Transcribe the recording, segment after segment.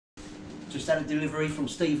Just had a delivery from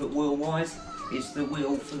Steve at Wheelwise. It's the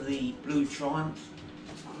wheel for the Blue Triumph.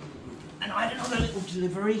 And I had another little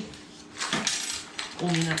delivery. All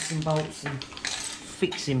my nuts and bolts and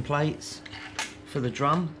fixing plates for the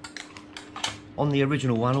drum. On the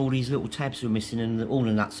original one, all these little tabs were missing and all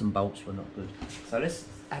the nuts and bolts were not good. So let's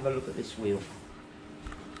have a look at this wheel.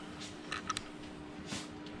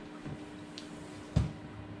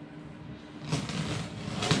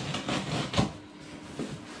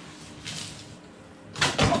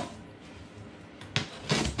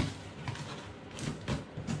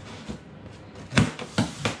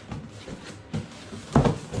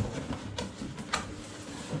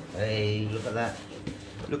 Hey, look at that.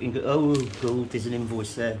 Looking good. Oh, cool. There's an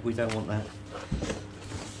invoice there. We don't want that.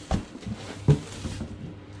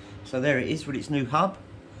 So there it is with its new hub.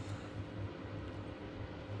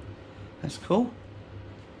 That's cool.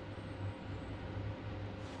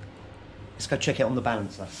 Let's go check it on the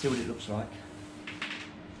balancer, see what it looks like.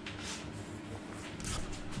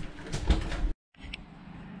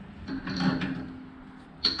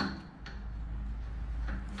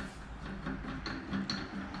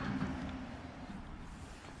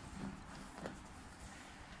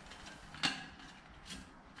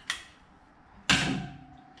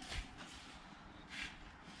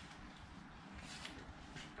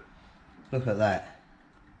 Look at that.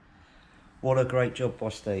 What a great job by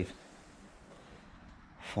Steve.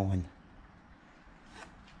 Fine.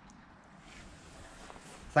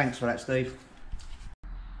 Thanks for that, Steve.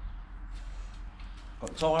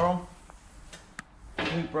 Got the tyre on.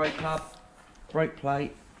 New brake hub. Brake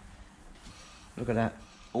plate. Look at that.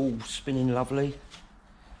 All spinning lovely.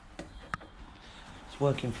 It's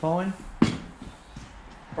working fine.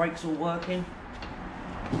 Brakes all working.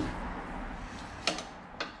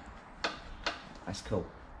 That's cool.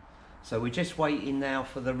 So we're just waiting now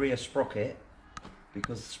for the rear sprocket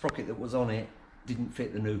because the sprocket that was on it didn't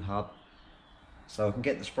fit the new hub. So I can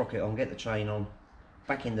get the sprocket on, get the chain on,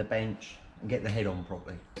 back in the bench and get the head on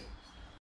properly.